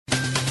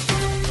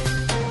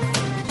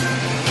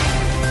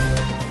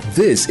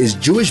This is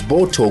Jewish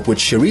Board Talk with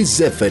Cherise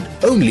Zifford,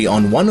 only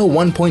on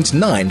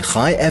 101.9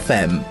 Chai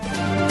FM.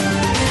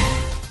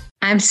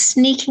 I'm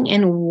sneaking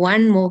in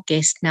one more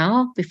guest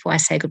now before I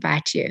say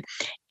goodbye to you.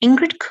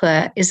 Ingrid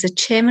Koor is the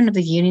chairman of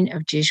the Union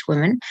of Jewish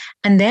Women,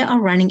 and they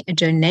are running a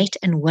Donate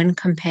and Win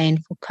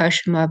campaign for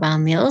kosher mobile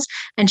meals,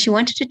 and she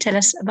wanted to tell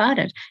us about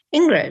it.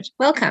 Ingrid,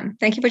 welcome.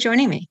 Thank you for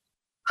joining me.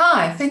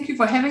 Hi, thank you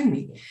for having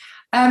me.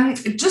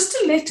 Just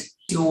to let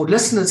your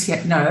listeners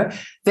here know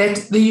that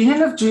the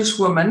Union of Jewish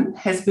Women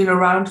has been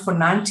around for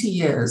 90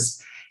 years,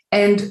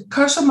 and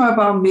Kosher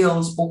Mobile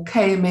Meals, or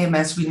KMM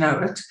as we know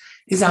it,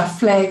 is our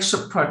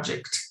flagship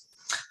project.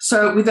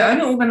 So we're the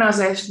only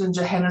organization in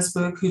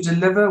Johannesburg who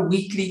deliver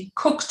weekly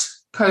cooked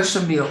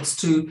kosher meals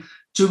to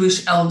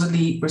Jewish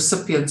elderly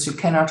recipients who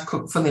cannot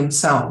cook for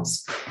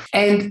themselves.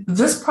 And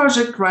this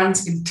project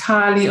runs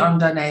entirely on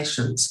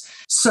donations.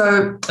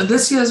 So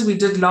this year, as we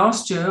did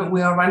last year,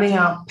 we are running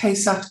our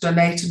Pesach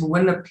Donate and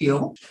Win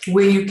appeal,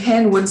 where you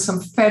can win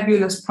some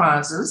fabulous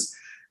prizes.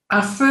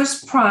 Our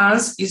first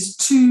prize is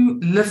 2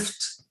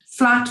 Lyft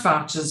flight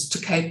vouchers to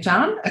Cape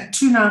Town, a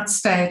 2-night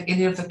stay at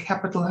any of the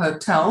capital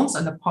hotels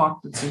and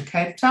apartments in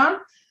Cape Town,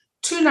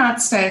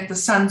 2-night stay at the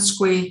Sun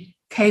Square,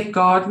 Cape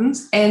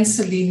Gardens, and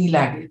Selene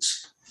luggage.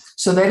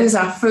 So that is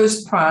our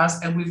first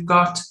prize, and we've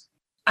got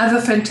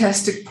other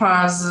fantastic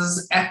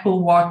prizes: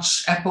 Apple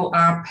Watch, Apple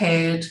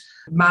iPad,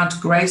 Mount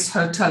Grace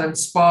Hotel and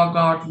Spa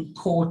Garden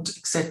Court,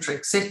 etc.,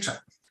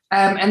 etc.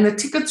 And the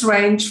tickets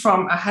range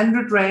from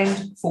 100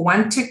 Rand for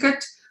 1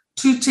 ticket,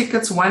 2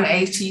 tickets,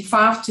 180,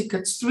 5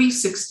 tickets,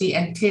 360,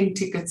 and 10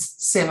 tickets,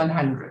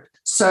 700.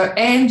 So,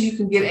 and you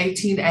can get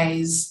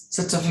 18A's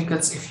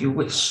certificates if you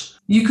wish.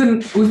 We've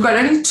got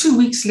only 2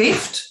 weeks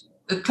left.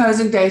 The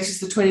closing date is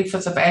the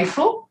 25th of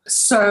April.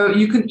 So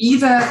you can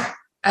either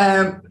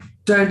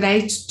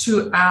donate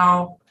to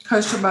our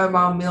Kosher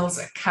Mobile Meals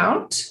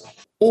account,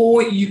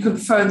 or you can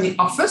phone the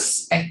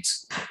office at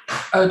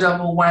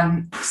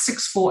 011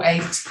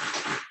 648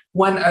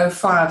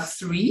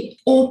 1053,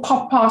 or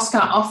pop past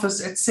our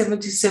office at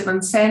 77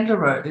 Sandler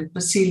Road in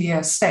Basilia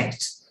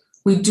Estate.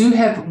 We do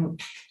have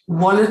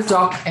Wallet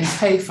Doc and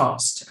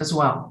PayFast as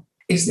well.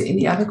 Is there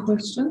any other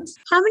questions?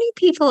 How many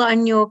people are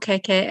on your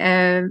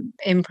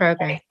KKM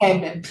program?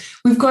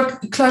 We've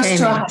got close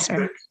to 100.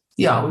 Sorry.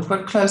 Yeah, we've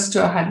got close to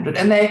 100.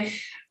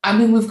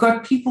 And we've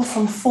got people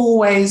from 4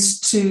 ways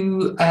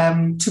to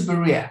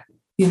Berea,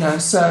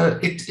 so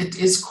it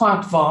is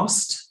quite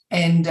vast.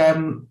 And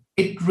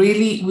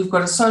we've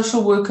got a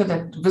social worker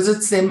that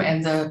visits them,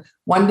 and the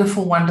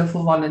wonderful,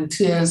 wonderful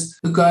volunteers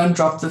who go and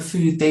drop the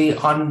food there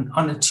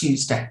on a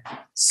Tuesday.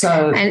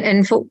 So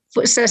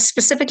so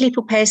specifically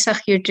for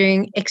Pesach, you're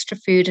doing extra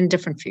food and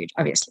different food,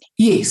 obviously.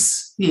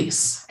 Yes.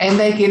 And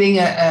they're getting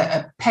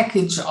a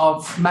package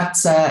of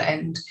matzah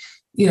and,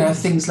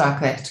 things like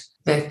that.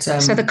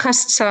 So the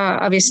costs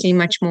are obviously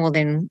much more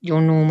than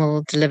your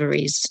normal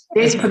deliveries.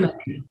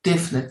 Definitely.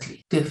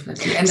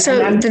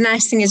 And the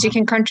nice thing is you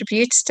can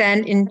contribute,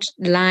 stand in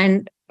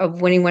line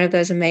of winning one of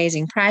those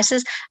amazing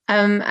prizes.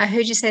 I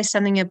heard you say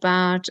something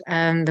about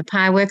the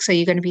pie works. Are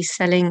you going to be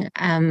selling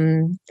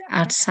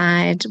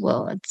outside?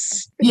 Well,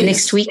 it's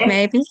next week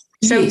maybe.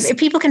 So if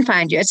people can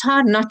find you, it's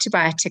hard not to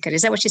buy a ticket.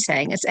 Is that what you're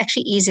saying? It's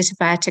actually easier to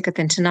buy a ticket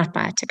than to not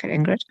buy a ticket,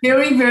 Ingrid?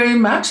 Very, very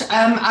much.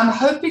 I'm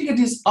hoping it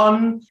is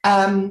on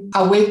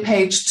our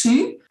webpage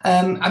too.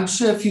 I'm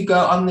sure if you go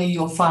on there,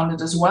 you'll find it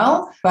as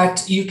well.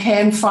 But you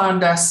can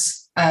find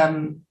us,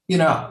 on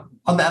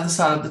the other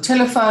side of the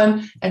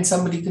telephone, and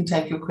somebody can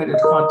take your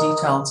credit card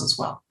details as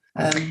well.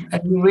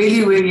 And we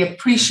really, really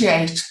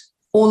appreciate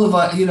all of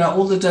our,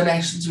 all the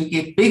donations we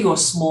get, big or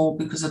small,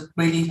 because it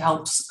really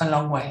helps a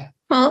long way.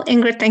 Well,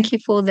 Ingrid, thank you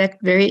for that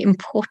very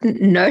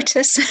important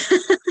notice.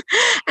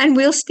 And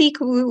we'll speak,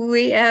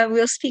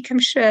 I'm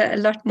sure, a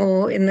lot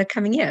more in the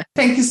coming year.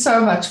 Thank you so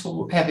much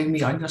for having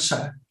me on your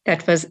show.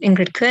 That was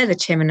Ingrid Koor, the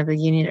chairman of the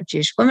Union of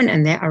Jewish Women,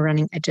 and they are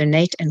running a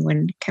Donate and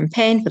Win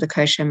campaign for the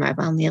Kosher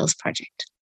Mobile Meals Project.